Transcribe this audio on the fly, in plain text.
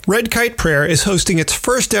Red Kite Prayer is hosting its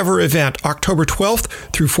first ever event October 12th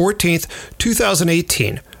through 14th,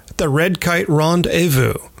 2018, the Red Kite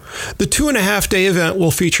Rendezvous. The 2.5-day event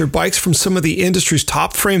will feature bikes from some of the industry's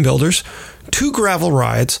top frame builders, 2 gravel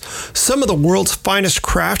rides, some of the world's finest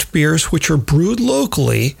craft beers which are brewed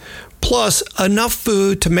locally, plus enough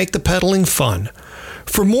food to make the pedaling fun.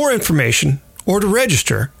 For more information or to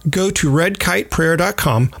register, go to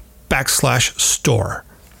redkiteprayer.com/store.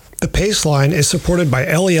 The Pace line is supported by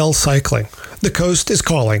LEL Cycling. The coast is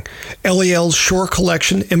calling. LEL's Shore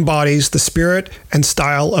Collection embodies the spirit and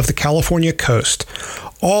style of the California coast.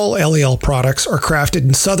 All LEL products are crafted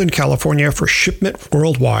in Southern California for shipment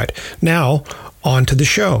worldwide. Now, on to the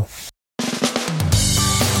show.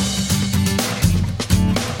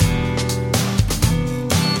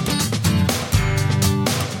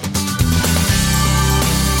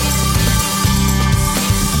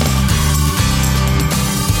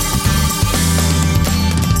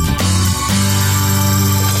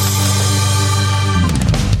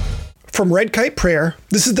 From Red Kite Prayer,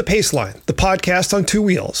 this is The Pace Line, the podcast on 2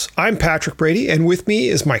 wheels. I'm Patrick Brady, and with me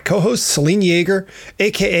is my co-host Celine Yeager,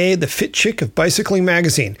 a.k.a. the Fit Chick of Bicycling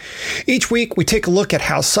Magazine. Each week, we take a look at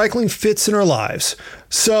how cycling fits in our lives.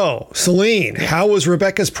 So, Celine, how was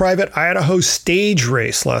Rebecca's private Idaho stage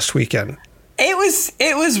race last weekend? It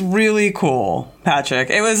was really cool,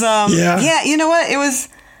 Patrick. It was, yeah, you know what? It was...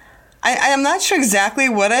 I'm not sure exactly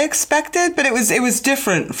what I expected, but it was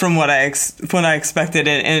different from what I expected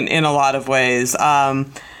in a lot of ways. I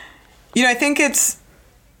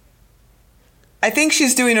think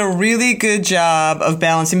she's doing a really good job of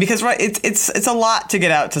balancing, because it's a lot to get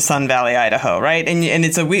out to Sun Valley, Idaho, right? And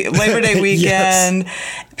it's a Labor Day weekend.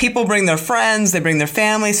 Yes. People bring their friends, they bring their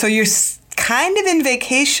family, so you're kind of in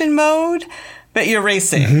vacation mode, but you're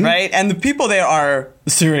racing, right? And the people there are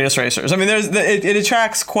serious racers. I mean, it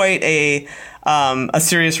attracts quite a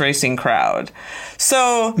serious racing crowd.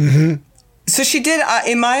 So, so she did,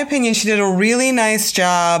 in my opinion, she did a really nice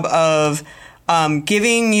job of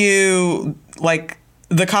giving you like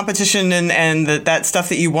the competition and that stuff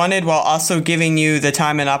that you wanted, while also giving you the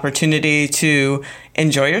time and opportunity to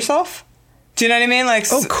enjoy yourself. Do you know what I mean? Like,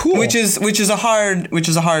 oh, cool. Which is a hard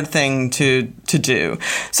thing to do.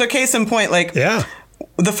 So case in point, like, yeah.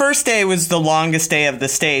 The first day was the longest day of the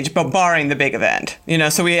stage, but barring the big event,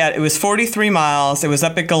 so it was 43 miles. It was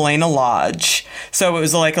up at Galena Lodge. So it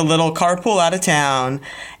was like a little carpool out of town.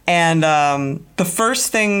 And the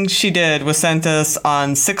first thing she did was sent us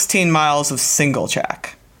on 16 miles of single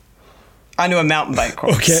track onto a mountain bike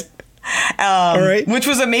course. Okay. All right. Which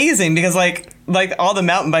was amazing, because like all the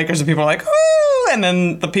mountain bikers and people were like, woo! And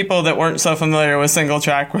then the people that weren't so familiar with single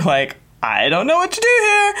track were like, I don't know what to do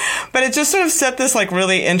here. But it just sort of set this like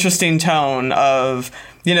really interesting tone of,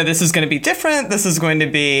 this is going to be different. This is going to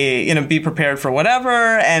be, be prepared for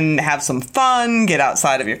whatever and have some fun, get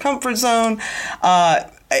outside of your comfort zone. I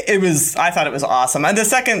thought it was awesome. And the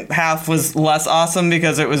second half was less awesome,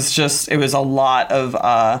 because it was a lot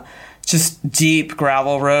of, just deep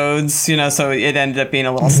gravel roads, so it ended up being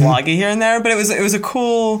a little sloggy here and there, but it was a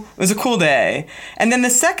cool day. And then the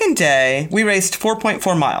second day we raced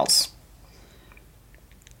 4.4 miles.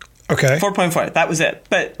 Okay. 4.4. That was it.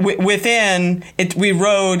 But within it, we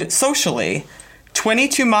rode socially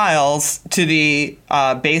 22 miles to the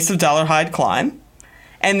base of Dollarhide Climb,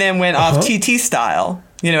 and then went off TT style,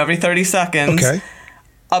 every 30 seconds,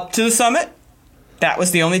 up to the summit. That was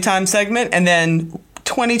the only time segment. And then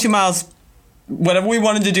 22 miles, whatever we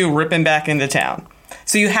wanted to do, ripping back into town.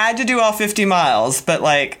 So you had to do all 50 miles, but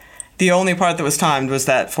like the only part that was timed was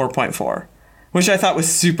that 4.4, which I thought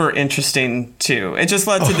was super interesting too. It just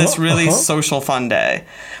led to this really social fun day.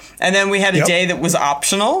 And then we had a day that was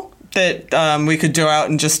optional, that we could go out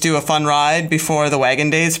and just do a fun ride before the Wagon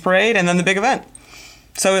Days parade, and then the big event.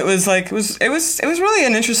 So it was like, it was really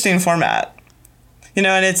an interesting format. And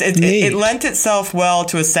it lent itself well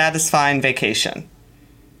to a satisfying vacation.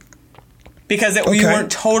 Because we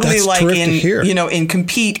weren't totally That's like in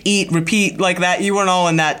compete, eat, repeat like that. You weren't all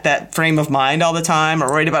in that frame of mind all the time,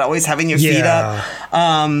 or worried about always having your feet up.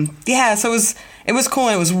 So it was cool.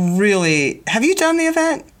 And it was really. Have you done the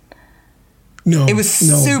event? No, it was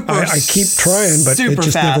super. I keep trying, but it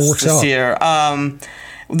just never works this out. Year.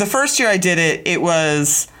 The first year I did it, it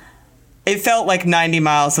felt like 90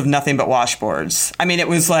 miles of nothing but washboards. I mean, it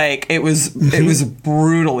was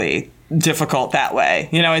brutally difficult that way.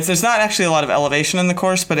 There's not actually a lot of elevation in the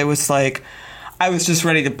course, but it was like I was just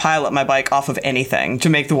ready to pilot my bike off of anything to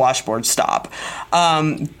make the washboard stop.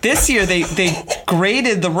 This year they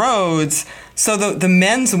graded the roads, so the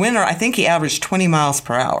men's winner, I think he averaged 20 miles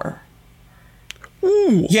per hour.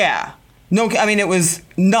 Ooh. Yeah. No, I mean, it was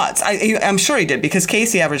nuts. I'm sure he did, because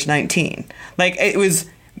Casey averaged 19. Like, it was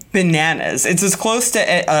bananas. It's as close to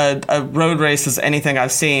a road race as anything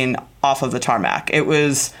I've seen off of the tarmac. It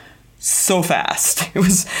was so fast. It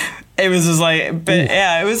was just like, but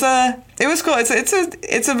yeah, it was cool.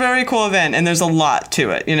 It's a very cool event, and there's a lot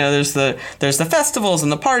to it. You know, there's the festivals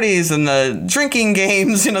and the parties and the drinking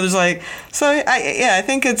games. You know, there's like, so I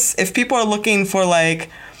think if people are looking for like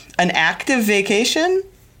an active vacation,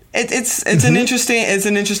 it's an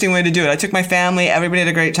interesting way to do it. I took my family. Everybody had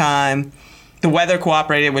a great time. The weather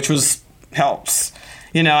cooperated, which helps.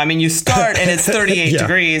 You know, I mean, you start and it's 38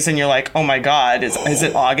 degrees, and you're like, oh my God, is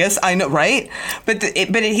it August? I know, right? But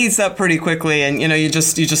it heats up pretty quickly, and you know, you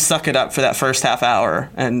just suck it up for that first half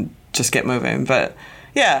hour and just get moving. But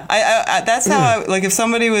yeah, I that's how like, if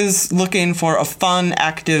somebody was looking for a fun,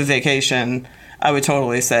 active vacation, I would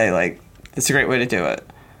totally say like it's a great way to do it.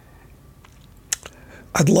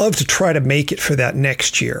 I'd love to try to make it for that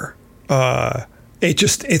next year.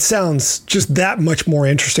 It sounds just that much more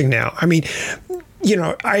interesting now. I mean, you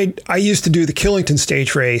know, I used to do the Killington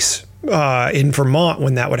stage race in Vermont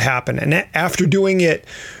when that would happen. And after doing it,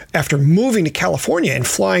 after moving to California and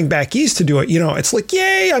flying back east to do it, you know, it's like,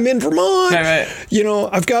 yay, I'm in Vermont. Right. You know,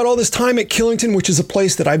 I've got all this time at Killington, which is a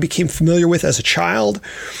place that I became familiar with as a child.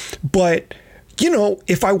 But you know,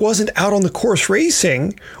 if I wasn't out on the course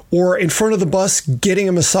racing or in front of the bus getting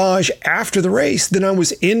a massage after the race, then I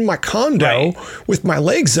was in my condo with my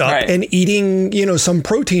legs up and eating, you know, some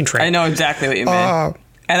protein drink. I know exactly what you mean.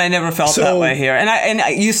 And I never felt that way here. And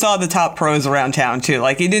you saw the top pros around town too.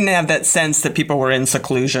 Like, you didn't have that sense that people were in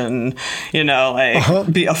seclusion, you know,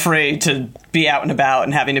 like be afraid to be out and about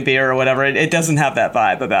and having a beer or whatever. It doesn't have that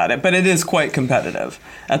vibe about it, but it is quite competitive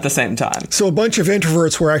at the same time. So a bunch of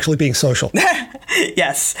introverts were actually being social.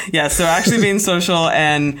 Yes. They're actually being social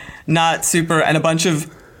and not super, and a bunch of,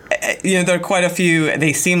 you know, there are quite a few,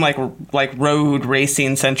 they seem like road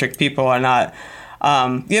racing centric people are not.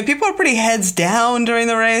 You know, people are pretty heads down during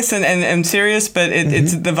the race and serious, but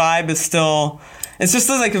it's the vibe is still, it's just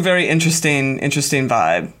like a very interesting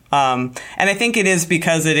vibe. And I think it is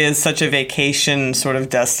because it is such a vacation sort of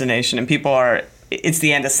destination, and people are, it's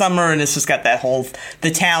the end of summer, and it's just got that whole,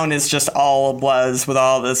 the town is just all abuzz with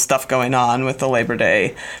all this stuff going on with the Labor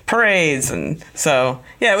Day parades. And so,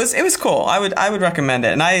 yeah, it was cool. I would recommend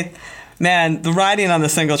it. And man, the riding on the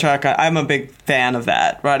single track, I'm a big fan of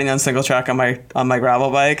that. Riding on single track on my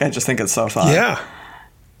gravel bike, I just think it's so fun.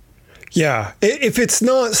 Yeah. If it's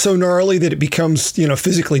not so gnarly that it becomes, you know,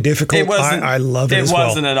 physically difficult, I love it as well. It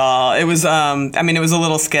wasn't at all. It was, I mean, it was a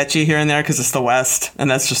little sketchy here and there because it's the West,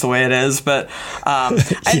 and that's just the way it is. But, and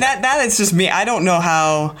that is just me. I don't know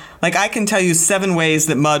how, like, I can tell you 7 ways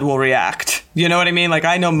that mud will react. You know what I mean? Like,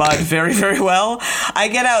 I know mud very, very well. I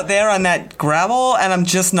get out there on that gravel, and I'm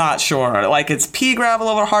just not sure. Like, it's pea gravel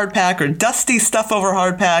over hardpack, or dusty stuff over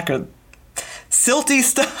hardpack, or silty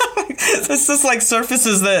stuff. It's just like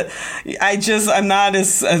surfaces that I'm not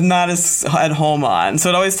as at home on. So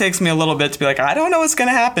it always takes me a little bit to be like, I don't know what's going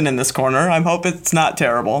to happen in this corner. I hope it's not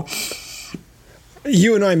terrible.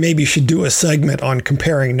 You and I maybe should do a segment on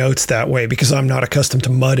comparing notes that way, because I'm not accustomed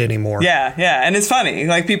to mud anymore. Yeah. And it's funny.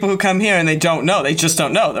 Like, people who come here and they don't know. They just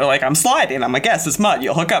don't know. They're like, I'm sliding. I'm like, yes, it's mud.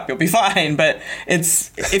 You'll hook up. You'll be fine. But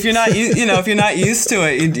it's, if you're not, if you're not used to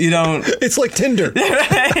it, you don't. It's like Tinder.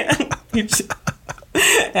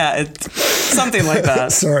 Yeah, it's something like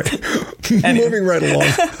that. Sorry. Anyway. Moving right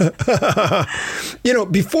along. You know,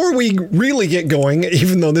 before we really get going,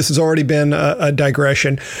 even though this has already been a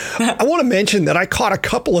digression, I want to mention that I caught a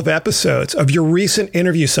couple of episodes of your recent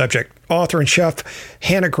interview subject, author and chef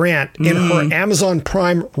Hannah Grant, in her Amazon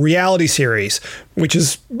Prime reality series, which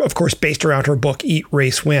is, of course, based around her book, Eat,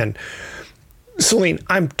 Race, Win. Celine,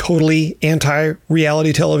 I'm totally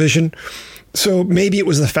anti-reality television. So maybe it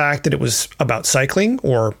was the fact that it was about cycling,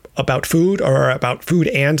 or about food, or about food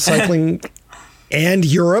and cycling and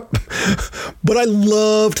Europe. But I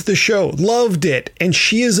loved the show, loved it. And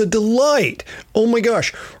she is a delight. Oh my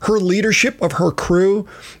gosh. Her leadership of her crew.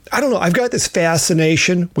 I don't know. I've got this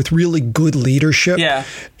fascination with really good leadership. Yeah.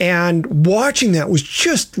 And watching that was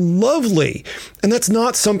just lovely. And that's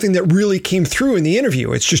not something that really came through in the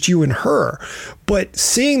interview. It's just you and her. But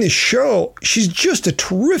seeing the show, she's just a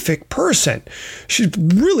terrific person. She's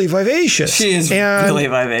really vivacious. She is really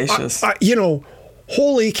vivacious. You know,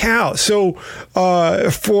 holy cow. So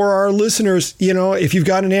for our listeners, you know, if you've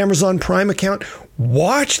got an Amazon Prime account,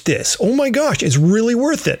 watch this. Oh my gosh, it's really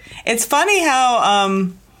worth it. It's funny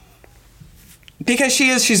how, because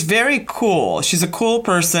she's very cool. She's a cool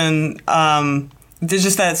person. There's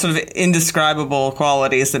just that sort of indescribable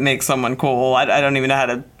qualities that make someone cool. I don't even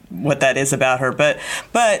know what that is about her. But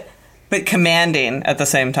but commanding at the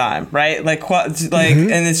same time, right? Like,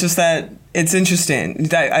 and it's just that it's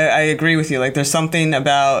interesting. I agree with you. Like, there's something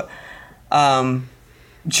about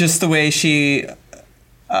just the way she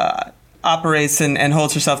operates and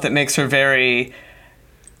holds herself that makes her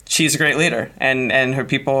she's a great leader, and her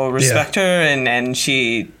people respect her, and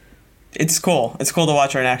it's cool. It's cool to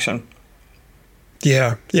watch her in action.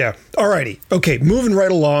 Yeah. Alrighty. Okay, moving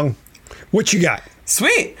right along. What you got?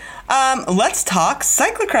 Sweet. Let's talk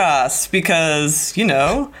cyclocross because,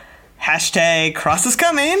 hashtag cross is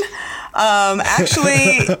coming.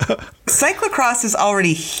 Actually, cyclocross is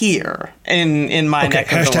already here in my neck of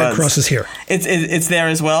the woods. Hashtag cross is here. It's there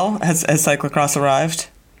as well. Has cyclocross arrived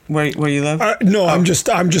where you live? No, I'm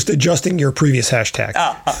just adjusting your previous hashtag.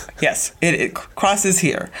 Yes, cross is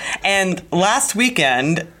here. And last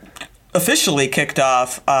weekend officially kicked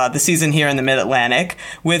off the season here in the Mid-Atlantic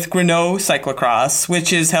with Granogue cyclocross,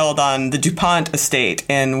 which is held on the DuPont estate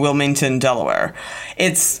in Wilmington, Delaware.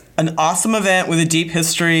 It's an awesome event with a deep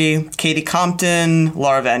history. Katie Compton,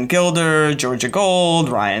 Laura Van Gilder, Georgia Gold,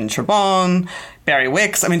 Ryan Trebon, Barry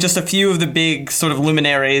Wicks. I mean, just a few of the big sort of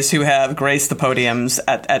luminaries who have graced the podiums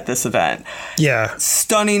at this event. Yeah.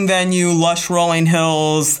 Stunning venue, lush rolling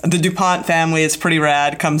hills. The DuPont family, it's pretty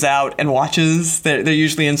rad, comes out and watches. They're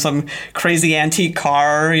usually in some crazy antique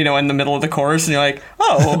car, in the middle of the course. And you're like,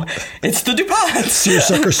 oh, it's the DuPonts.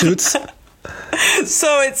 Seersucker suits.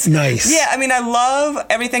 So it's nice. Yeah, I mean, I love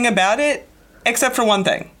everything about it, except for one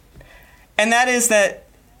thing. And that is that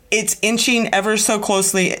it's inching ever so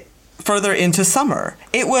closely further into summer.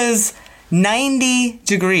 It was 90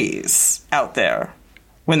 degrees out there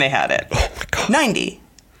when they had it. Oh my God. 90.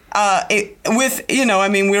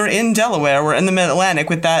 We're in Delaware, we're in the Mid-Atlantic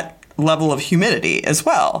with that level of humidity as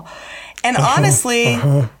well. And honestly,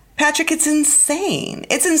 Patrick, it's insane.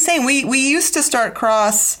 It's insane. We used to start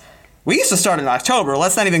cross. We used to start in October.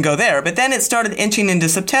 Let's not even go there. But then it started inching into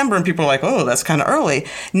September, and people were like, oh, that's kind of early.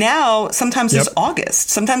 Now, sometimes it's August.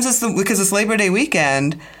 Sometimes it's because it's Labor Day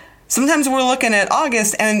weekend. Sometimes we're looking at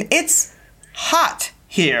August, and it's hot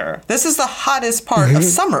here. This is the hottest part of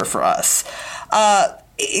summer for us.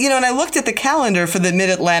 And I looked at the calendar for the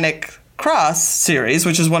Mid-Atlantic Cross Series,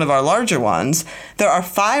 which is one of our larger ones. There are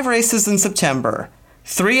 5 races in September,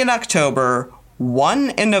 3 in October, 1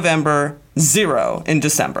 in November, 0 in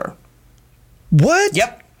December. What?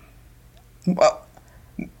 Yep. Well,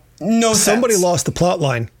 no sense. Somebody lost the plot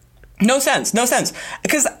line. No sense.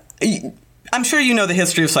 Because I'm sure you know the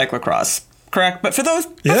history of cyclocross, correct? But for those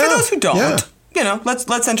who don't,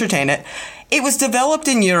 let's entertain it. It was developed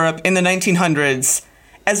in Europe in the 1900s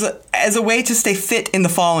as a way to stay fit in the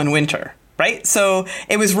fall and winter, right? So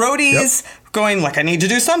it was roadies going like, I need to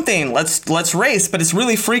do something. Let's race, but it's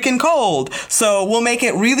really freaking cold. So we'll make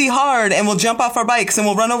it really hard, and we'll jump off our bikes and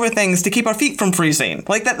we'll run over things to keep our feet from freezing.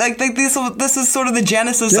 Like that. Like this is sort of the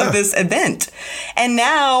genesis of this event. And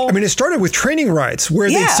now, I mean, it started with training rides where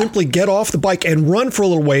they simply get off the bike and run for a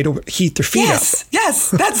little way to heat their feet up.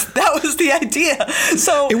 Yes, that was the idea.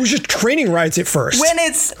 So it was just training rides at first. When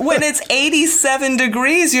it's 87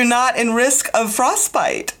 degrees, you're not in risk of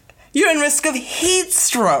frostbite. You're in risk of heat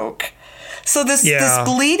stroke. So this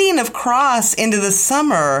bleeding of cross into the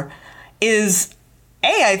summer is,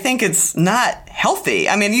 I think it's not healthy.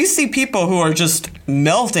 I mean, you see people who are just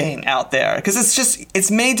melting out there because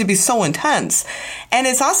it's made to be so intense. And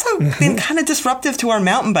it's also been kind of disruptive to our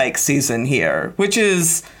mountain bike season here, which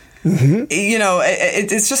is,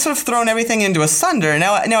 it's just sort of thrown everything into asunder.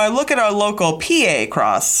 Now I look at our local PA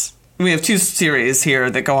cross. We have 2 series here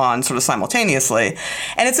that go on sort of simultaneously.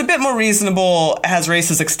 And it's a bit more reasonable, has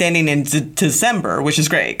races extending into December, which is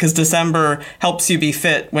great because December helps you be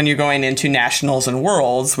fit when you're going into nationals and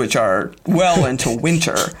worlds, which are well into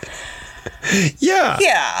winter.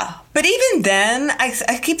 Yeah. But even then,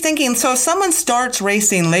 I keep thinking, so if someone starts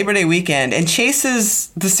racing Labor Day weekend and chases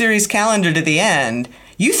the series calendar to the end,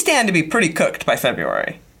 you stand to be pretty cooked by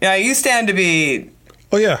February. Yeah, you stand to be...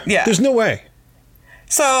 Oh, yeah. There's no way.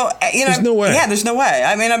 So, there's no way. Yeah, there's no way.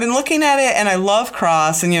 I mean, I've been looking at it, and I love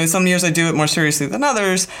cross, and, some years I do it more seriously than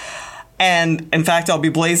others. And, in fact, I'll be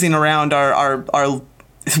blazing around our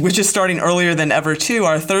which is starting earlier than ever, too.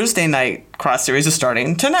 Our Thursday night cross series is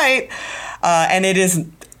starting tonight, and it is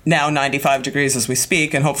now 95 degrees as we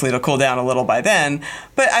speak, and hopefully it'll cool down a little by then.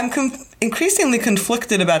 But I'm increasingly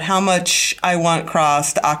conflicted about how much I want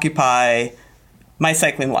cross to occupy my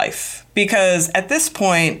cycling life. Because at this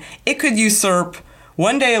point, it could usurp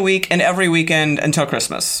 1 day a week and every weekend until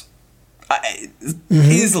Christmas.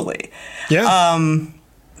 Easily. Yeah.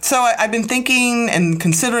 So I've been thinking and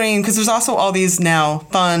considering, because there's also all these now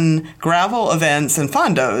fun gravel events and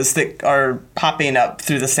fondos that are popping up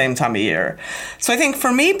through the same time of year. So I think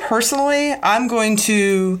for me personally, I'm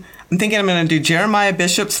thinking I'm going to do Jeremiah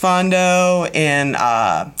Bishop's Fondo in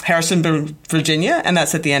Harrison, Virginia, and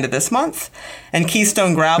that's at the end of this month. And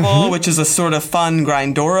Keystone Gravel, which is a sort of fun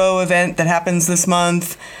Grindoro event that happens this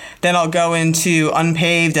month. Then I'll go into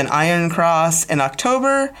Unpaved and Iron Cross in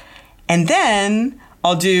October. And then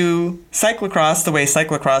I'll do cyclocross the way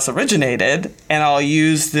cyclocross originated, and I'll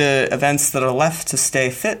use the events that are left to stay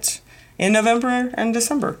fit in November and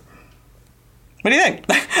December. What do you think?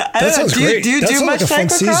 That sounds great. Do you do much like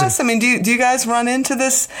cyclocross? I mean, do you guys run into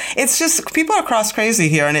this? It's just, people are cross crazy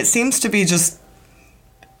here, and it seems to be just,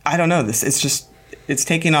 I don't know, it's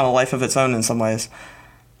taking on a life of its own in some ways.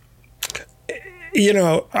 You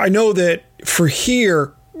know, I know that for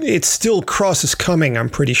here, it's still cross is coming, I'm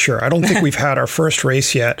pretty sure. I don't think we've had our first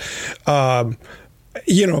race yet. But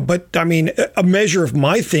I mean, a measure of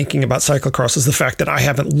my thinking about cyclocross is the fact that I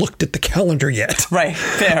haven't looked at the calendar yet. Right,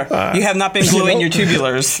 fair. You have not been gluing your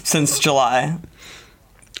tubulars since July.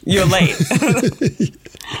 You're late.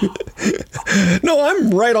 No, I'm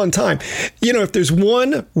right on time. You know, if there's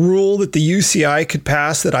one rule that the UCI could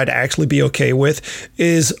pass that I'd actually be okay with,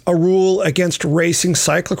 is a rule against racing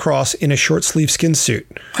cyclocross in a short sleeve skin suit.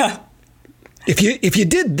 If you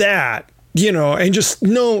did that, you know, and just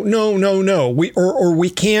no, we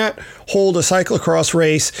can't hold a cyclocross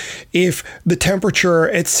race if the temperature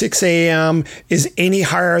at 6 a.m. is any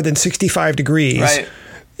higher than 65 degrees. Right.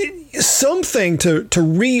 Something to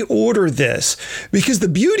reorder this, because the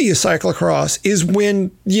beauty of cyclocross is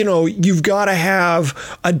when, you know, you've got to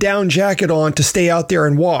have a down jacket on to stay out there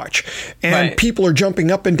and watch, and people are jumping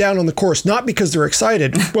up and down on the course, not because they're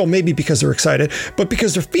excited, well, maybe because they're excited, but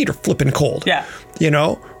because their feet are flipping cold. Yeah. You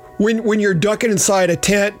know, when you're ducking inside a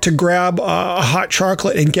tent to grab a hot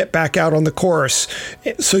chocolate and get back out on the course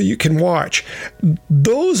so you can watch.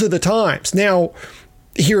 Those are the times. Now,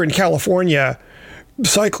 here in California,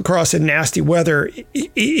 cyclocross in nasty weather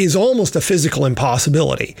is almost a physical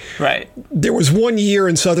impossibility. Right. There was one year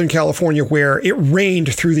in Southern California where it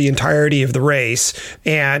rained through the entirety of the race,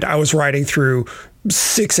 and I was riding through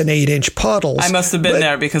 6 and 8 inch puddles. I must have been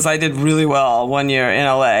there, because I did really well one year in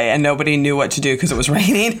LA and nobody knew what to do because it was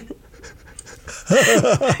raining.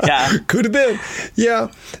 Yeah. Could have been. Yeah.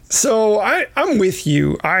 So I'm with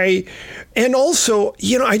you. And also,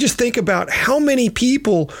 you know, I just think about how many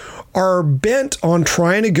people are bent on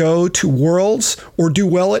trying to go to Worlds or do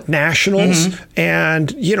well at Nationals.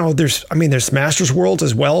 And, you know, there's Masters Worlds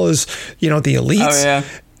as well as, you know, the elites. Oh, yeah.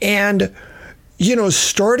 And, you know,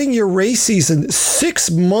 starting your race season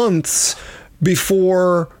 6 months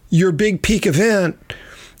before your big peak event.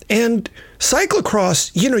 And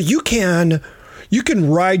cyclocross, you know, you can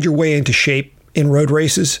ride your way into shape in road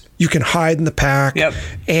races. You can hide in the pack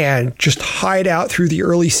and just hide out through the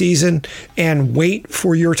early season and wait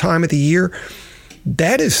for your time of the year.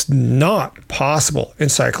 That is not possible in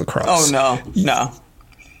cyclocross. Oh, no.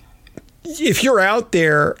 If you're out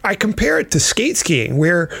there, I compare it to skate skiing,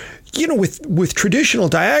 where, you know, with traditional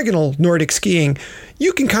diagonal Nordic skiing,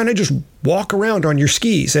 you can kind of just walk around on your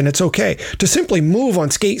skis and it's okay. To simply move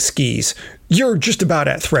on skate skis, you're just about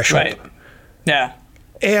at threshold. Right. Yeah.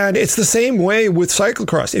 And it's the same way with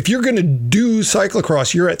cyclocross. If you're going to do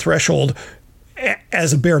cyclocross, you're at threshold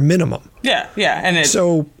as a bare minimum. Yeah, and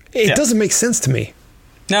it doesn't make sense to me.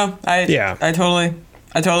 No, I totally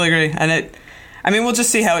agree. And we'll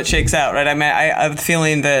just see how it shakes out, right? I mean, I have a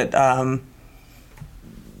feeling that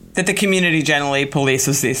that the community generally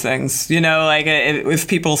polices these things. You know, like if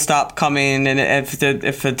people stop coming and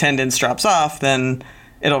if attendance drops off, then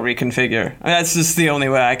it'll reconfigure. I mean, that's just the only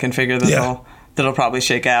way I can figure that'll probably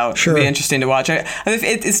shake out. Sure. It'll be interesting to watch.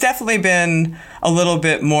 It's definitely been a little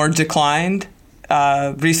bit more declined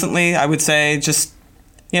recently, I would say, just,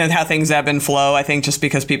 you know, how things ebb and flow. I think just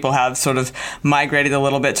because people have sort of migrated a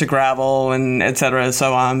little bit to gravel and et cetera and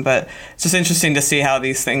so on. But it's just interesting to see how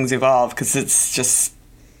these things evolve, because it's just,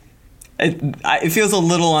 it feels a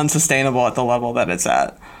little unsustainable at the level that it's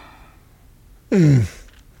at.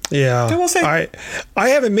 Yeah, so we'll see. I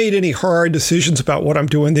haven't made any hard decisions about what I'm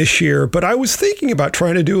doing this year, but I was thinking about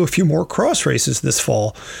trying to do a few more cross races this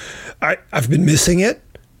fall. I've been missing it,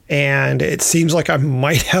 and it seems like I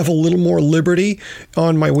might have a little more liberty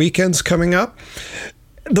on my weekends coming up.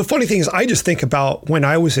 The funny thing is, I just think about when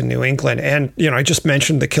I was in New England, and, you know, I just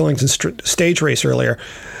mentioned the Killington stage race earlier.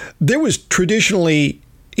 There was traditionally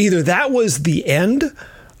either that was the end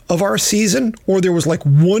of our season, or there was like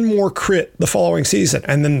one more crit the following season,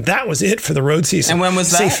 and then that was it for the road season. And when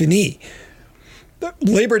was that? C'est fini.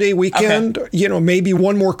 Labor Day weekend, maybe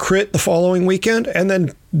one more crit the following weekend, and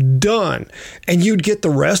then done. And you'd get the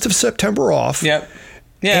rest of September off. Yep.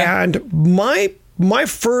 Yeah. And my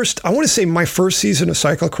first season of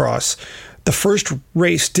cyclocross, the first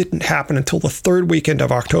race didn't happen until the third weekend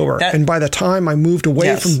of October. And by the time I moved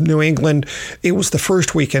away from New England, it was the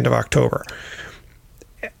first weekend of October.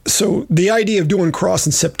 So the idea of doing cross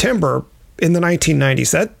in September in the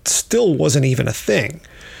 1990s, that still wasn't even a thing.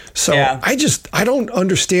 So I don't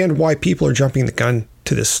understand why people are jumping the gun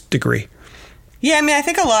to this degree. Yeah, I mean,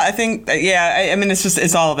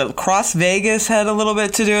 it's all of it. Cross Vegas had a little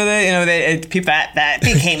bit to do with it. That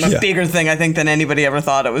became a bigger thing, I think, than anybody ever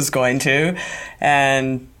thought it was going to.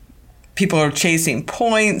 And people are chasing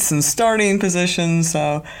points and starting positions.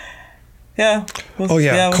 So, yeah.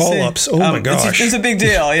 Call-ups. Oh, my gosh. It's a big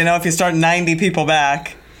deal. If you start 90 people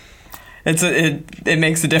back, it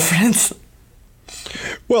makes a difference.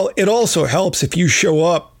 Well, it also helps if you show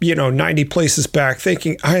up, 90 places back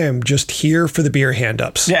thinking, I am just here for the beer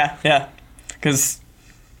hand-ups. Yeah.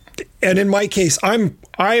 And in my case, I'm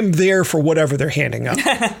there for whatever they're handing up.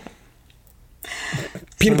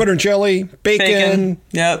 Peanut butter and jelly, bacon.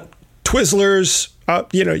 Yep. Twizzlers.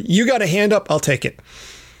 You got a hand up, I'll take it.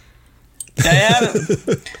 I have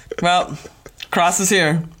it. Well, cross is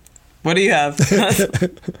here. What do you have?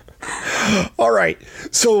 All right.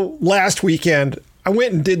 So last weekend, I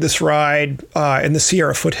went and did this ride in the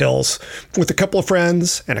Sierra foothills with a couple of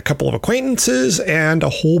friends and a couple of acquaintances and a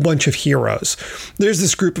whole bunch of heroes. There's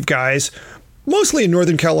this group of guys, mostly in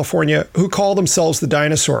Northern California, who call themselves the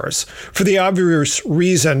dinosaurs for the obvious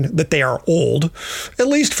reason that they are old, at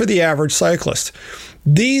least for the average cyclist.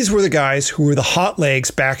 These were the guys who were the hot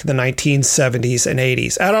legs back in the 1970s and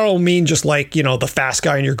 80s. I don't mean just like, the fast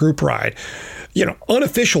guy in your group ride.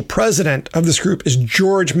 Unofficial president of this group is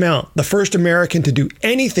George Mount, the first American to do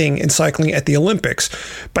anything in cycling at the Olympics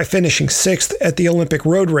by finishing 6th at the Olympic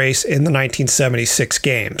road race in the 1976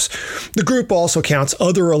 Games. The group also counts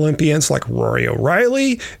other Olympians like Rory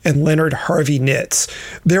O'Reilly and Leonard Harvey Nitz.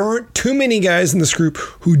 There aren't too many guys in this group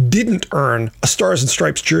who didn't earn a Stars and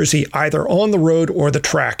Stripes jersey either on the road or the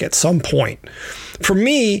track at some point. For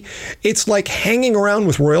me, it's like hanging around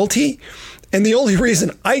with royalty. And the only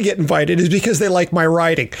reason I get invited is because they like my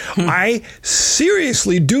riding. I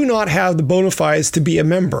seriously do not have the bona fides to be a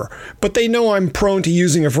member, but they know I'm prone to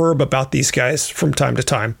using a verb about these guys from time to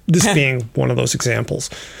time, this being one of those examples.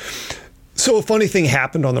 So a funny thing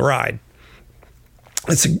happened on the ride.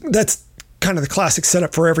 That's kind of the classic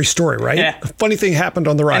setup for every story, right? Yeah. A funny thing happened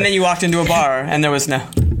on the ride. And then you walked into a bar and there was no...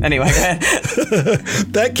 Anyway, go ahead.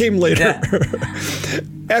 That came later. Yeah.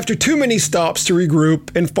 After too many stops to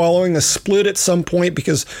regroup and following a split at some point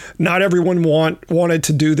because not everyone wanted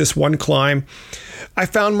to do this one climb, I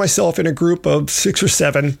found myself in a group of 6 or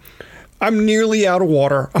 7. I'm nearly out of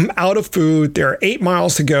water. I'm out of food. There are 8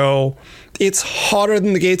 miles to go. It's hotter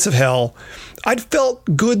than the gates of hell. I'd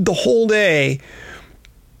felt good the whole day,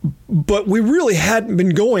 but we really hadn't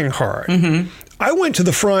been going hard. Mm-hmm. I went to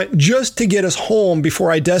the front just to get us home before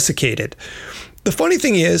I desiccated. The funny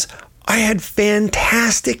thing is, I had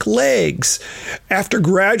fantastic legs. After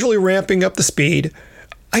gradually ramping up the speed,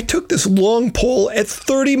 I took this long pull at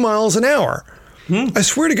 30 miles an hour. I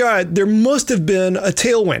swear to God, there must have been a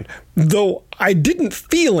tailwind, though I didn't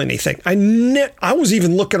feel anything. I was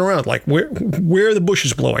even looking around like, where are the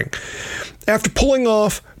bushes blowing? After pulling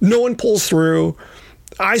off, no one pulls through.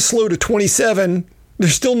 I slow to 27.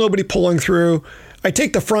 There's still nobody pulling through. I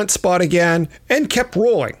take the front spot again and kept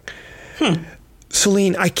rolling.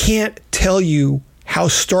 Celine, I can't tell you how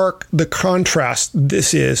stark the contrast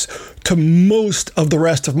this is to most of the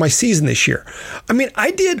rest of my season this year. I mean,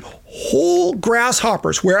 I did whole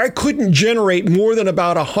grasshoppers where I couldn't generate more than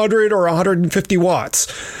about 100 or 150 watts.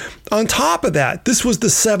 On top of that, this was the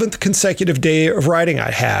 7th consecutive day of riding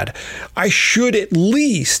I'd had. I should at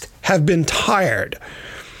least have been tired.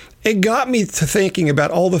 It got me to thinking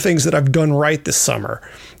about all the things that I've done right this summer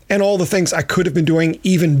and all the things I could have been doing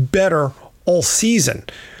even better all season.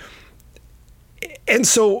 And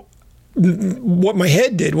so what my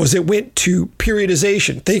head did was it went to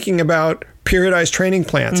periodization, thinking about periodized training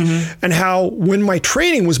plans and how when my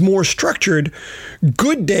training was more structured,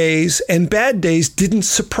 good days and bad days didn't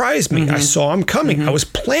surprise me. I saw them coming. I was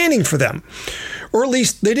planning for them, or at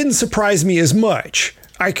least they didn't surprise me as much.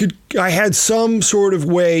 I had some sort of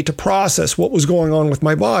way to process what was going on with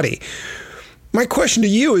my body. My question to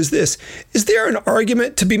you is this: is there an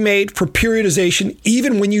argument to be made for periodization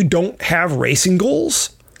even when you don't have racing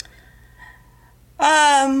goals?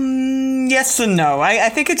 Yes and no. I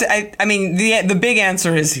think it's, I mean, the big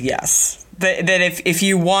answer is yes. That if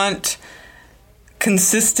you want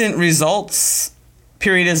consistent results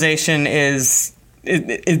periodization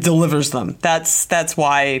it delivers them. That's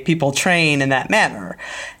why people train in that manner.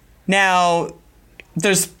 Now,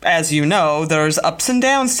 there's, as you know, there's ups and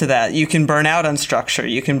downs to that. You can burn out on structure.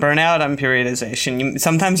 You can burn out on periodization.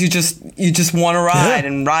 Sometimes you just want to ride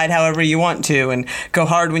and ride however you want to and go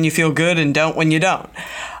hard when you feel good and don't when you don't.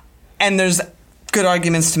 And there's good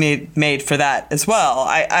arguments to be made for that as well.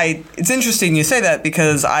 It's interesting you say that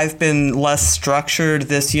because I've been less structured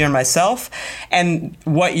this year myself. And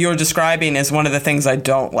what you're describing is one of the things I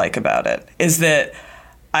don't like about it, is that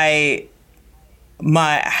what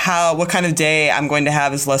kind of day I'm going to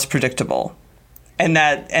have is less predictable. And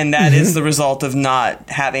that is the result of not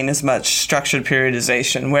having as much structured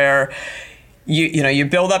periodization, where you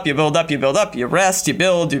build up, you rest, you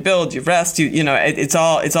build, you rest,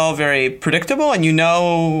 it's all very predictable, and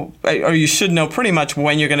you should know pretty much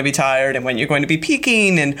when you're going to be tired and when you're going to be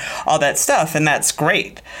peaking and all that stuff, and that's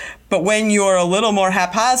great. But when you're a little more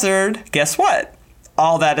haphazard, guess what?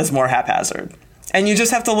 All that is more haphazard. And you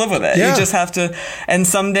just have to live with it. Yeah. You just have to, and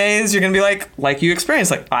some days you're going to be like you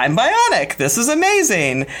experienced, like, I'm bionic, this is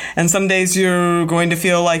amazing. And some days you're going to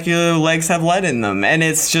feel like your legs have lead in them. And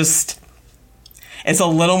it's a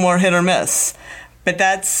little more hit or miss. But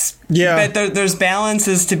there's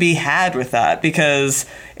balances to be had with that, because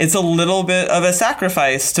it's a little bit of a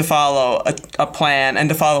sacrifice to follow a plan and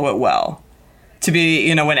to follow it well. To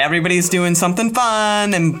be, when everybody's doing something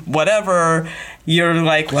fun and whatever, you're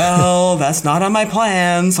like, well, that's not on my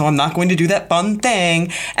plan, so I'm not going to do that fun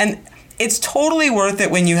thing. And it's totally worth it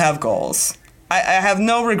when you have goals. I have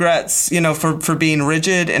no regrets, for being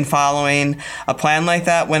rigid and following a plan like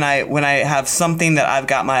that when I have something that I've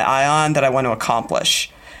got my eye on that I want to accomplish,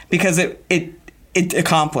 because it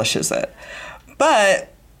accomplishes it.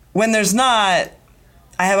 But when there's not,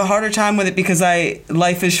 I have a harder time with it, because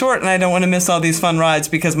life is short and I don't want to miss all these fun rides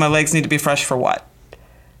because my legs need to be fresh for what?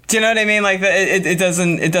 Do you know what I mean? Like, it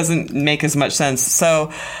doesn't make as much sense.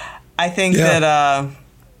 So I think that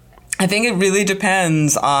I think it really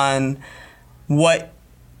depends on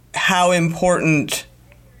how important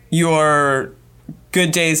your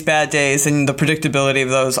good days, bad days, and the predictability of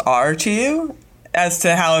those are to you, as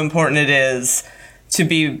to how important it is to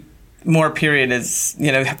be more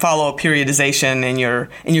follow periodization in your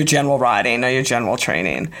general riding or your general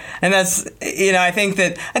training. And that's, I think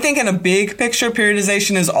in a big picture,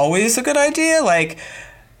 periodization is always a good idea. Like,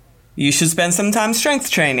 you should spend some time strength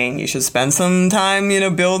training. You should spend some time,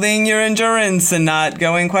 building your endurance and not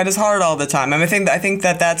going quite as hard all the time. I think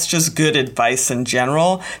that that's just good advice in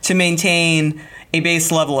general to maintain a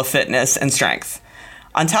base level of fitness and strength.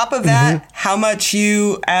 On top of that, how much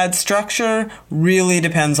you add structure really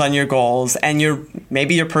depends on your goals and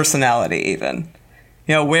maybe your personality even.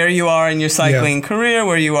 Where you are in your cycling career,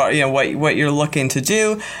 where you are, what you're looking to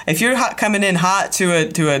do. If you're coming in hot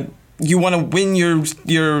to you want to win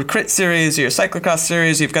your crit series or your cyclocross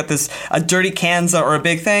series, you've got a dirty Kanza or a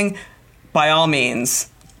big thing, by all means,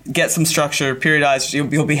 get some structure, periodize,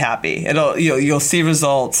 you'll be happy. You'll see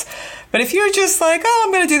results. But if you're just like, oh,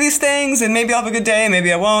 I'm going to do these things and maybe I'll have a good day,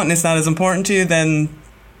 maybe I won't, and it's not as important to you, then,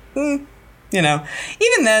 even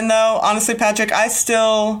then, though, honestly, Patrick, I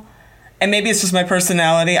still, and maybe it's just my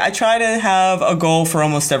personality, I try to have a goal for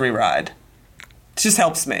almost every ride. It just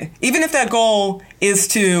helps me. Even if that goal is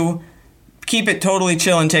to keep it totally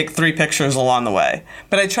chill and take 3 pictures along the way.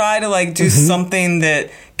 But I try to do something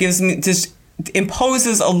that gives me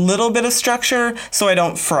imposes a little bit of structure so I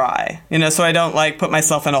don't fry, so I don't put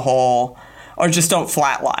myself in a hole or just don't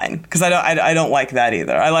flatline, because I don't like that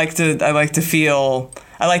either. I like to feel,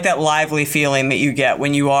 I like that lively feeling that you get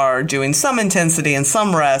when you are doing some intensity and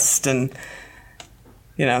some rest, and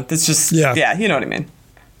that's just you know what I mean.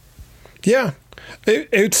 Yeah,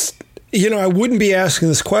 it's I wouldn't be asking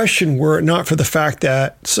this question were it not for the fact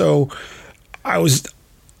that I was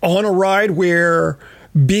on a ride where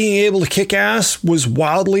being able to kick ass was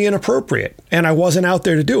wildly inappropriate, and I wasn't out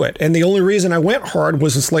there to do it. And the only reason I went hard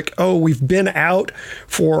was it's like, oh, we've been out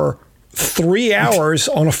for 3 hours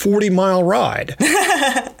on a 40-mile ride.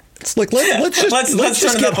 It's like, let's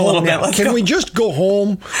just get home now. Can we just go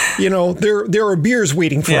home? There are beers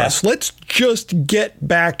waiting for us. Let's just get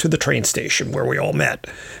back to the train station where we all met.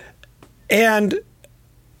 And,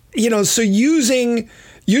 so using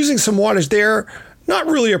some wattage there, not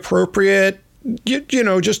really appropriate.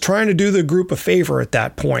 Just trying to do the group a favor at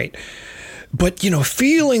that point. But,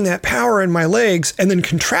 feeling that power in my legs and then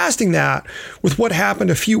contrasting that with what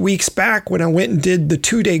happened a few weeks back when I went and did the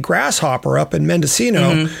 2-day grasshopper up in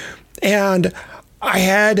Mendocino, and I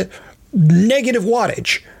had negative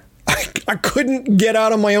wattage. I couldn't get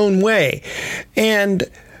out of my own way. And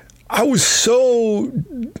I was so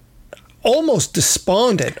almost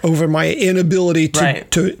despondent over my inability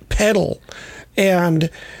to pedal. And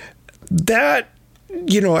that,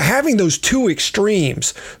 having those two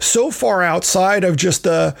extremes so far outside of just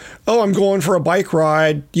I'm going for a bike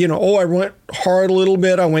ride, I went hard a little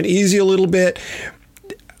bit, I went easy a little bit.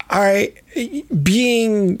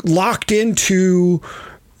 Being locked into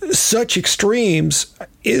such extremes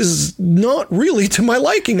is not really to my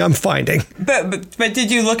liking, I'm finding. But did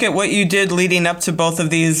you look at what you did leading up to both of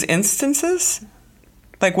these instances?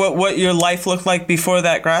 Like what your life looked like before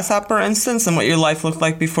that grasshopper instance and what your life looked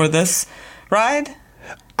like before this ride?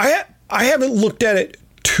 I haven't looked at it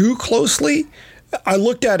too closely. I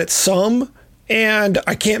looked at it some, and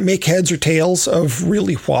I can't make heads or tails of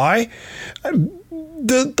really why.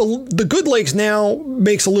 The good legs now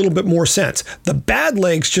makes a little bit more sense. The bad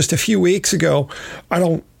legs just a few weeks ago,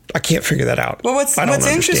 I can't figure that out. Well, what's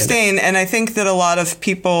interesting, and I think that a lot of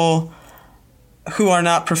people who are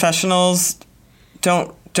not professionals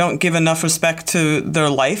don't give enough respect to their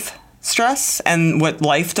life stress and what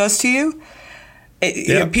life does to you.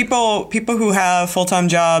 People who have full-time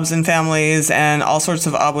jobs and families and all sorts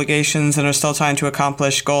of obligations and are still trying to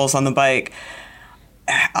accomplish goals on the bike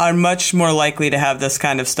are much more likely to have this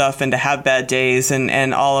kind of stuff and to have bad days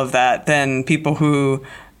and all of that than people who,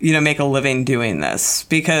 make a living doing this.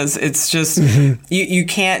 Because it's just, you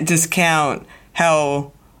can't discount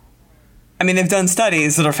how, they've done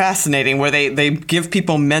studies that are fascinating where they give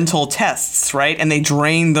people mental tests, right? And they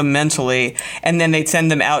drain them mentally, and then they send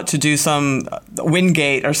them out to do some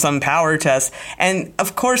Wingate or some power test. And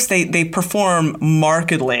of course, they perform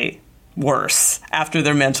markedly worse after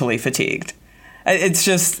they're mentally fatigued. It's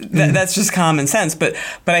just that's just common sense. But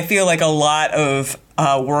I feel like a lot of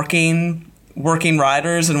working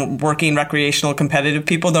riders and working recreational competitive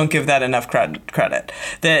people don't give that enough credit.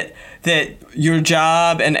 That your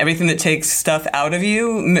job and everything that takes stuff out of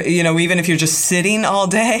you, even if you're just sitting all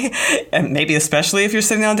day, and maybe especially if you're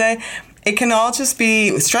sitting all day, it can all just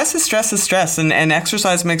be stress is stress, and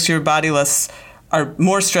exercise makes your body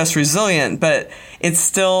more stress resilient, but it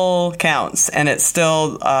still counts, and it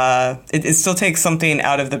still takes something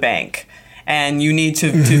out of the bank, and you need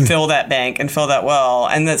to fill that bank and fill that well,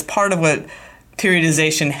 and that's part of what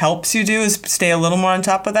periodization helps you do is stay a little more on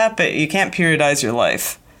top of that, but you can't periodize your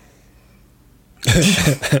life.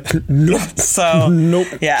 Nope. So nope.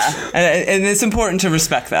 Yeah, and it's important to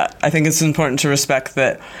respect that. I think it's important to respect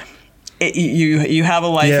that. You have a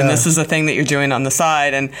life, and this is a thing that you're doing on the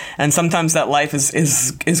side, and sometimes that life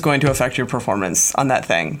is going to affect your performance on that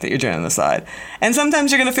thing that you're doing on the side, and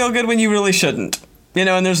sometimes you're going to feel good when you really shouldn't,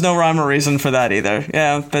 and there's no rhyme or reason for that either.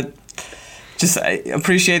 Yeah, but just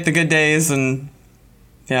appreciate the good days, and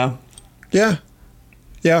yeah.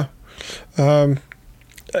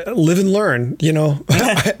 Live and learn,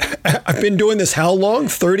 I've been doing this how long?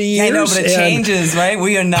 30 years? I know, but it changes, right?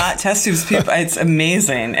 We are not test tubes people. It's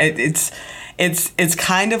amazing. It's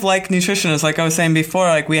kind of like nutritionists, like I was saying before.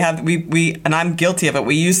 Like we and I'm guilty of it.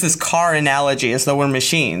 We use this car analogy as though we're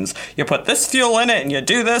machines. You put this fuel in it, and you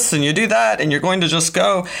do this, and you do that, and you're going to just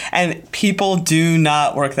go. And people do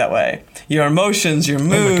not work that way. Your emotions, your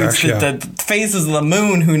moods, the phases of the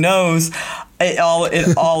moon. Who knows? It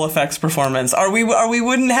all affects performance. We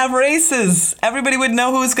wouldn't have races. Everybody would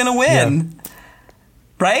know who's going to win. Yeah.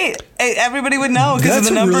 Right? Everybody would know because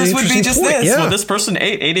the numbers would be just this. Yeah. Well, this person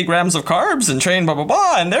ate 80 grams of carbs and trained blah, blah,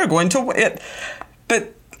 blah, and they're going to win.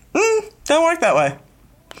 But don't work that way.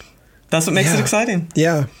 That's what makes it exciting.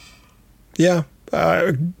 Yeah.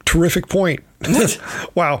 Terrific point.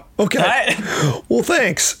 Wow. Okay. Right. Well,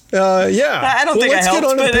 thanks. I don't think I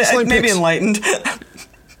helped, but maybe enlightened.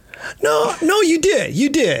 No, you did. You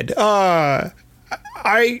did. Do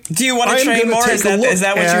you want to train more? Is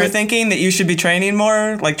that what you were thinking? That you should be training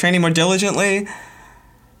more? Like training more diligently?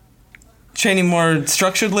 Training more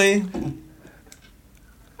structuredly?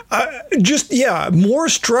 More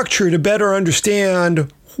structure to better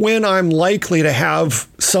understand when I'm likely to have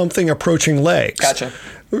something approaching legs. Gotcha.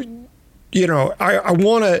 I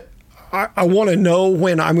want to know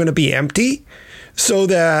when I'm going to be empty so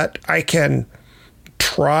that I can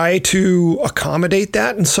try to accommodate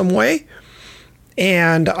that in some way.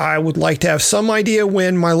 And I would like to have some idea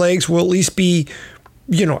when my legs will at least be,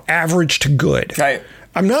 average to good. Right.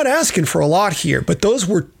 I'm not asking for a lot here, but those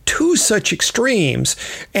were two such extremes,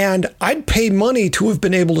 and I'd pay money to have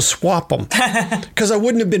been able to swap them because I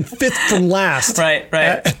wouldn't have been fifth from last right.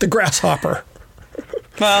 At the grasshopper.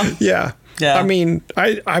 Well, yeah. I mean,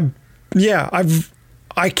 I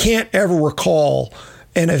can't ever recall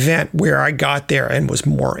an event where I got there and was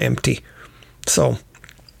more empty. So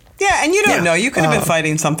Yeah, and you don't know. You could have been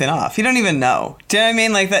fighting something off. You don't even know. Do you know what I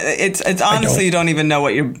mean? Like that. It's honestly, you don't even know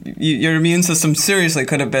what your immune system seriously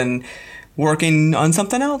could have been working on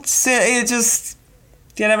something else. It just,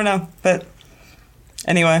 you never know. But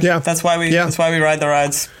anyway, that's why we ride the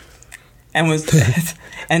rides, and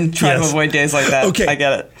and try to avoid days like that. Okay, I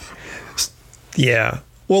get it. Yeah.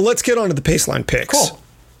 Well, let's get on to the Paceline picks. Cool.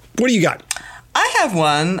 What do you got? I have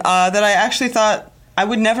one that I actually thought I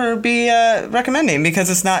would never be recommending because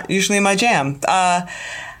it's not usually my jam.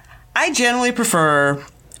 I generally prefer,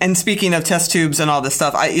 and speaking of test tubes and all this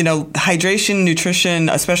stuff, hydration, nutrition,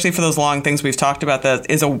 especially for those long things we've talked about, that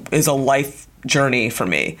is a life journey for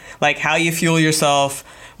me. Like how you fuel yourself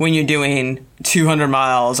when you're doing 200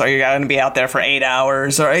 miles, or you're going to be out there for 8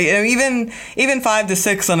 hours, or even 5 to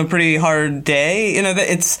 6 on a pretty hard day.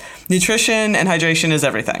 It's nutrition and hydration is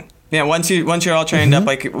everything. Once you're all trained up,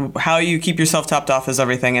 like how you keep yourself topped off is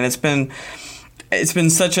everything. And it's been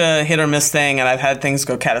such a hit or miss thing, and I've had things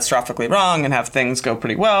go catastrophically wrong and have things go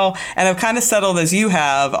pretty well. And I've kind of settled, as you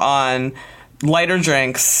have, on lighter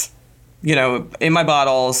drinks, in my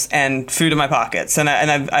bottles and food in my pockets. And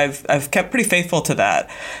I've kept pretty faithful to that.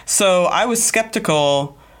 So I was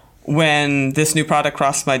skeptical when this new product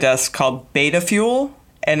crossed my desk called Beta Fuel,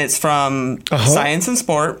 and it's from Science and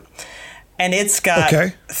Sport. And it's got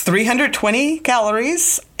 320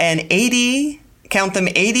 calories and 80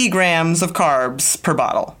 grams of carbs per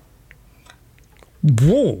bottle.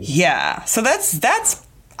 Whoa. Yeah. So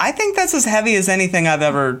I think that's as heavy as anything I've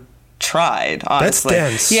ever tried, honestly.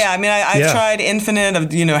 That's dense. Yeah, I mean, I've tried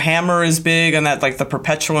Infinite, Hammer is big on that, like the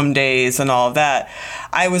Perpetuum days and all of that.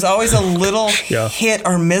 I was always a little hit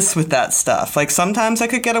or miss with that stuff. Like sometimes I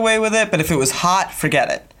could get away with it, but if it was hot, forget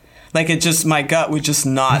it. Like my gut would just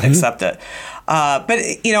not accept it. But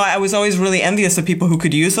I was always really envious of people who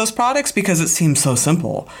could use those products because it seems so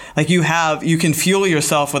simple. Like you can fuel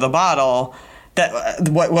yourself with a bottle. That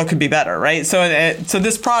what could be better, right? So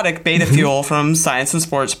this product, Beta Fuel from Science and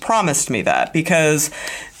Sports, promised me that because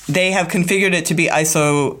they have configured it to be an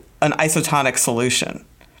isotonic solution,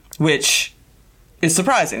 which is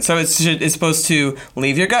surprising. So it's supposed to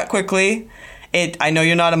leave your gut quickly. I know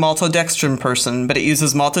you're not a maltodextrin person, but it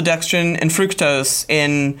uses maltodextrin and fructose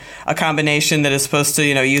in a combination that is supposed to,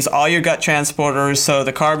 use all your gut transporters, so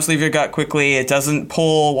the carbs leave your gut quickly. It doesn't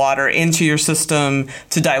pull water into your system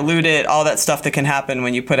to dilute it, all that stuff that can happen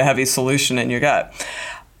when you put a heavy solution in your gut.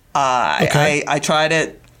 I tried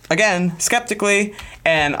it, again, skeptically,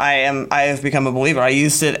 and I have become a believer. I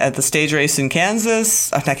used it at the stage race in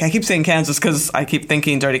Kansas. I keep saying Kansas because I keep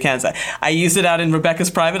thinking Dirty Kansas. I used it out in Rebecca's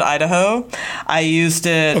Private, Idaho. I used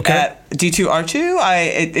it at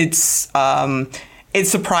D2R2. It's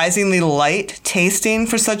surprisingly light tasting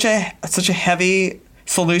for such a heavy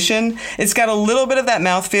solution. It's got a little bit of that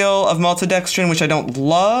mouthfeel of maltodextrin, which I don't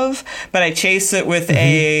love, but I chase it with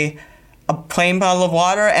a plain bottle of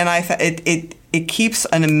water, and it keeps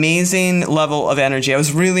an amazing level of energy. I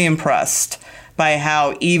was really impressed by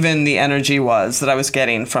how even the energy was that I was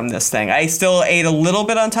getting from this thing. I still ate a little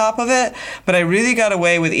bit on top of it, but I really got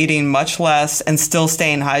away with eating much less and still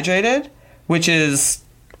staying hydrated, which is...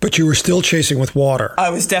 But you were still chasing with water.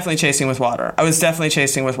 I was definitely chasing with water.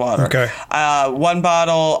 Okay. One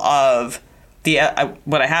bottle of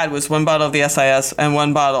what I had was one bottle of the SIS and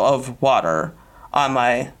one bottle of water on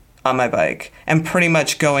my bike, and pretty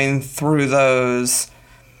much going through those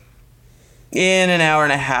in an hour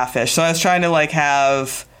and a half-ish. So I was trying to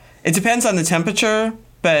have, it depends on the temperature,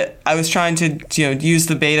 but I was trying to use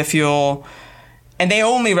the Beta Fuel, and they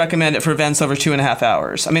only recommend it for events over 2.5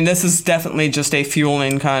 hours. I mean, this is definitely just a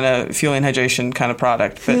fueling hydration kind of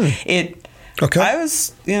product, but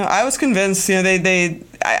I was convinced.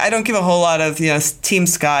 I don't give a whole lot of Team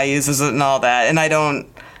Sky uses it and all that, and I don't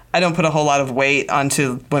put a whole lot of weight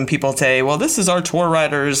onto when people say, well, this is our tour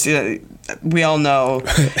riders. We all know.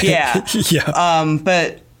 Yeah. Yeah.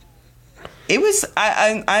 But it was,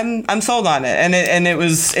 I'm sold on it. And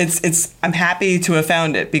I'm happy to have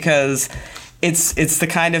found it because it's the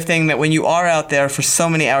kind of thing that when you are out there for so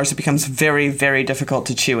many hours, it becomes very, very difficult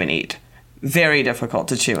to chew and eat. Very difficult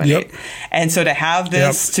to chew and eat. And so to have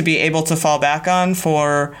this to be able to fall back on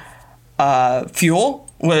for fuel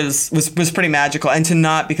was pretty magical, and to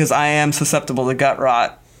not, because I am susceptible to gut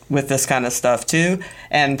rot with this kind of stuff too,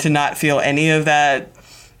 and to not feel any of that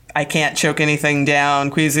I can't choke anything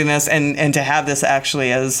down queasiness, and to have this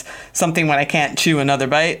actually as something when I can't chew another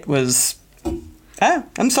bite was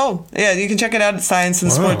I'm sold. Yeah, you can check it out at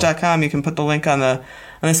scienceandsport.com. You can put the link on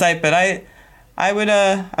the site, but I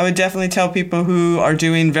would definitely tell people who are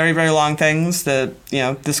doing very, very long things that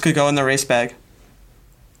this could go in the race bag.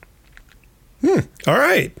 All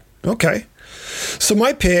right. Okay. So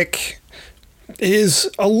my pick is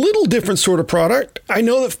a little different sort of product. I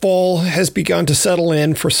know that fall has begun to settle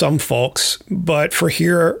in for some folks, but for us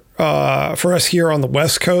here on the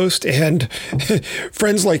West Coast and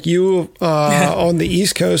friends like you on the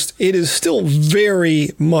East Coast, it is still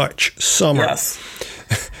very much summer. Yes.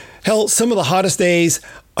 Hell, some of the hottest days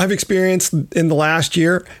I've experienced in the last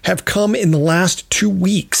year have come in the last 2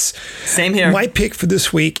 weeks. Same here. My pick for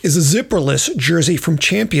this week is a zipperless jersey from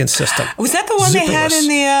Champion System. Was that the one they had in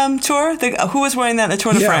the tour? Who was wearing that in the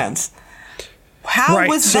Tour de France? How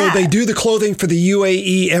was that? So they do the clothing for the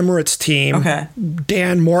UAE Emirates team. Okay.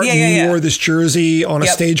 Dan Martin wore this jersey on a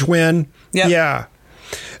stage win. Yep. Yeah.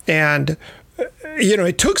 And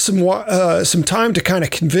it took some time to kind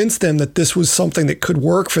of convince them that this was something that could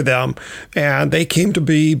work for them, and they came to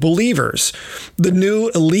be believers. The new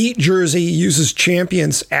Elite jersey uses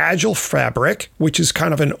Champion's Agile fabric, which is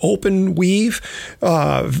kind of an open weave,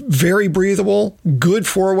 very breathable, good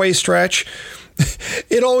four-way stretch.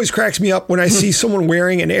 It always cracks me up when I see someone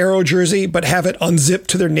wearing an Aero jersey but have it unzipped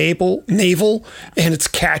to their navel and it's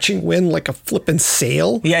catching wind like a flippin'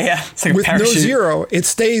 sail. Yeah. It's like with a parachute. no zero, it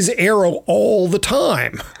stays Aero all the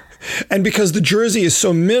time. And because the jersey is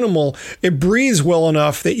so minimal, it breathes well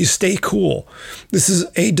enough that you stay cool. This is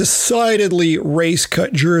a decidedly race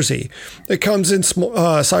cut jersey. It comes in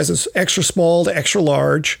sizes extra small to extra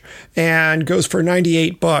large and goes for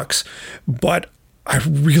 $98. But I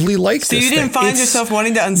really like this. So you didn't find yourself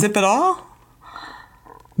wanting to unzip it all?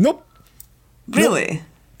 Nope. Really?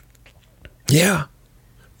 Nope.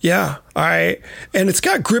 Yeah. And it's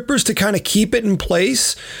got grippers to kind of keep it in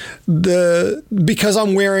place. Because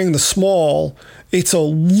I'm wearing the small,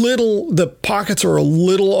 the pockets are a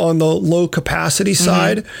little on the low capacity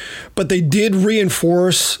side, but they did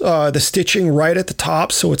reinforce the stitching right at the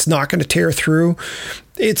top, so it's not going to tear through.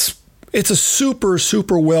 It's a super,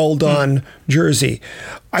 super well done jersey.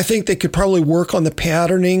 I think they could probably work on the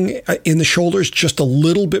patterning in the shoulders just a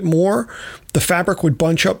little bit more. The fabric would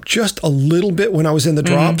bunch up just a little bit when I was in the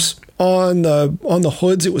drops. On the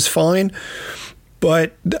hoods, it was fine.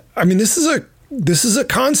 But I mean, this is a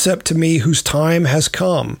concept to me whose time has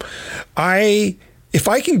come. If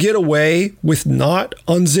I can get away with not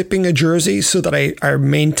unzipping a jersey so that I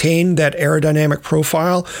maintain that aerodynamic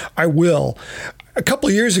profile, I will. A couple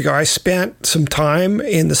of years ago, I spent some time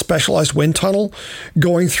in the Specialized Wind Tunnel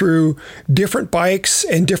going through different bikes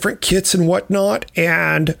and different kits and whatnot.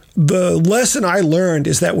 And the lesson I learned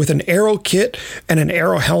is that with an Aero kit and an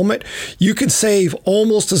Aero helmet, you can save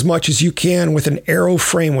almost as much as you can with an Aero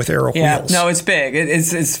frame with Aero wheels. No, it's big.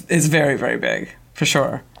 It's very, very big, for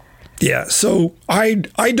sure. Yeah, so I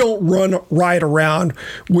don't ride around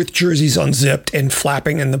with jerseys unzipped and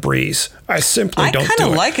flapping in the breeze. I simply don't do it. I kind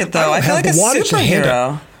of like it, though. I feel like a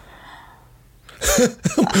superhero.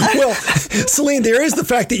 Well, Celine, there is the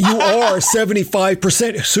fact that you are 75%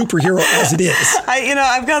 superhero as it is.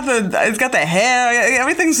 It's got the hair.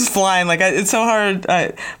 Everything's just flying. It's so hard.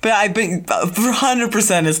 But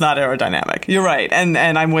 100% it's not aerodynamic. You're right, and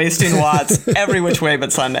I'm wasting watts every which way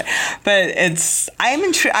but Sunday. But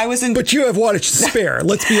But you have wattage to spare.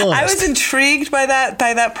 Let's be honest. I was intrigued by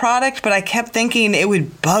that product, but I kept thinking it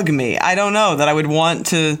would bug me. I don't know that I would want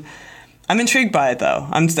to. I'm intrigued by it, though.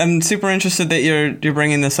 I'm super interested that you're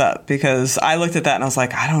bringing this up, because I looked at that and I was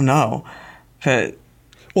like, I don't know. But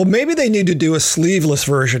well, maybe they need to do a sleeveless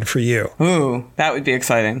version for you. Ooh, that would be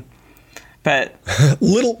exciting. But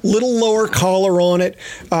little lower collar on it.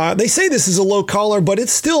 They say this is a low collar, but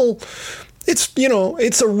it's still.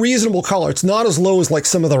 It's a reasonable collar. It's not as low as like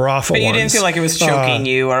some of the Rafa ones. But you didn't feel like it was choking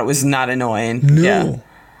you, or it was not annoying.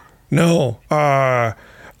 No.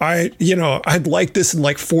 I'd like this in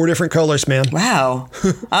like 4 different colors, man. Wow.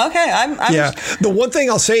 Okay. I'm yeah. The one thing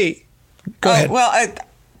I'll say, go ahead. Well,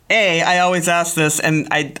 I always ask this, and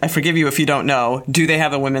I forgive you if you don't know. Do they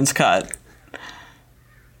have a women's cut?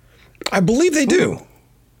 I believe they do. Ooh.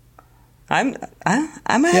 I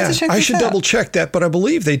might have to check this out. I should double check that, but I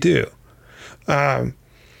believe they do. The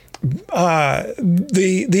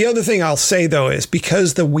other thing I'll say, though, is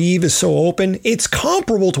because the weave is so open, it's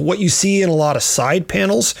comparable to what you see in a lot of side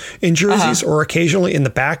panels in jerseys or occasionally in the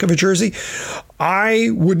back of a jersey. I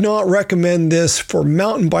would not recommend this for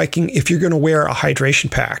mountain biking if you're going to wear a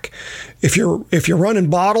hydration pack. If you're running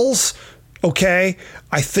bottles, okay,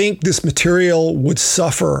 I think this material would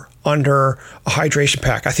suffer under a hydration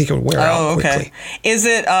pack. I think it would wear out quickly. Is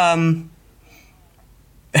it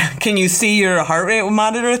can you see your heart rate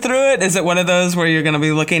monitor through it? Is it one of those where you're going to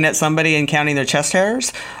be looking at somebody and counting their chest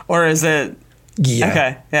hairs? Or is it... Yeah.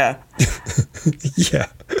 Okay. Yeah. Yeah.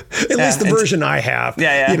 At least the version I have.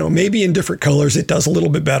 Yeah. You know, maybe in different colors it does a little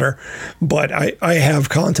bit better, but I have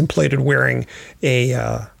contemplated wearing a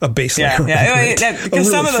baseline. Yeah. Because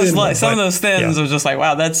some of those thins are just like,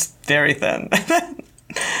 wow, that's very thin.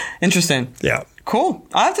 Interesting. Yeah. Cool.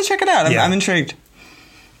 I'll have to check it out. I'm intrigued.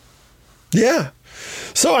 Yeah.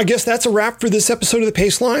 So I guess that's a wrap for this episode of The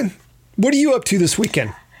Paceline. What are you up to this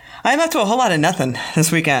weekend? I'm up to a whole lot of nothing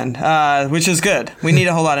this weekend, which is good. We need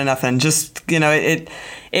a whole lot of nothing. Just, you know,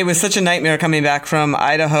 it was such a nightmare coming back from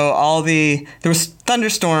Idaho. There was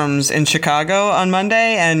thunderstorms in Chicago on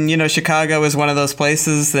Monday, and, you know, Chicago is one of those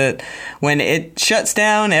places that when it shuts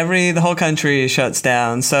down, the whole country shuts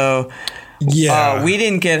down. So we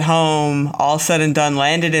didn't get home, all said and done,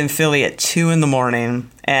 landed in Philly at 2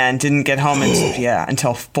 a.m. and didn't get home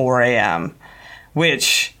until 4 a.m.,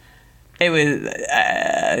 which...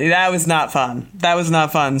 that was not fun. That was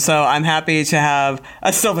not fun. So I'm happy to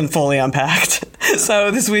I've still been fully unpacked.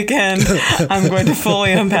 So this weekend, I'm going to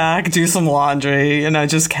fully unpack, do some laundry,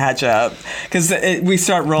 just catch up. Because we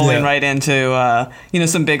start rolling right into,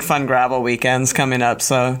 some big fun gravel weekends coming up.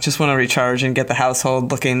 So just want to recharge and get the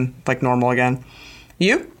household looking like normal again.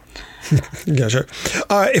 You? Gotcha.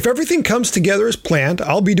 If everything comes together as planned,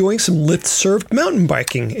 I'll be doing some lift-served mountain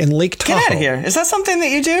biking in Lake Tahoe. Get out of here. Is that something that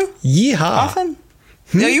you do? Yeehaw. Often?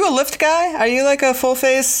 Are you a lift guy? Are you like a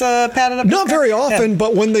full-face, padded up? Not very often,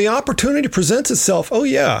 but when the opportunity presents itself, oh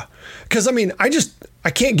yeah. Because, I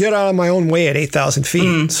can't get out of my own way at 8,000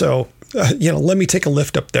 feet. So, let me take a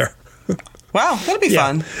lift up there. Wow, that'll be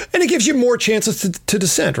fun. And it gives you more chances to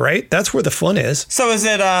descend, right? That's where the fun is. So is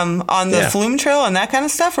it on the Flume Trail and that kind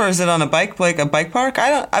of stuff, or is it on a bike, like a bike park?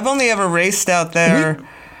 I've only ever raced out there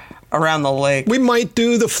around the lake. We might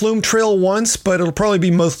do the Flume Trail once, but it'll probably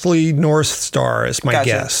be mostly North Star is my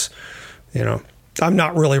guess. I'm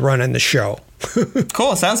not really running the show.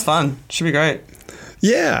 Cool, sounds fun. Should be great.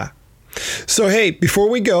 Yeah. So, hey, before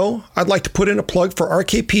we go, I'd like to put in a plug for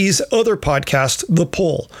RKP's other podcast, The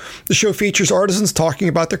Pull. The show features artisans talking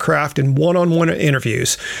about their craft in one-on-one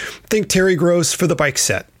interviews. Think Terry Gross for the bike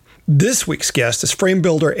set. This week's guest is frame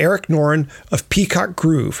builder Eric Noren of Peacock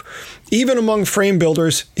Groove. Even among frame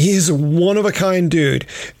builders, he's a one-of-a-kind dude,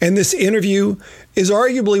 and this interview is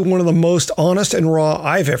arguably one of the most honest and raw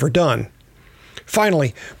I've ever done.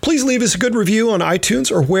 Finally, please leave us a good review on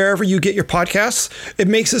iTunes or wherever you get your podcasts. It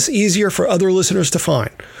makes us easier for other listeners to find.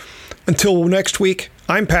 Until next week,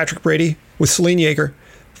 I'm Patrick Brady with Celine Yeager.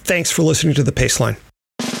 Thanks for listening to The Paceline.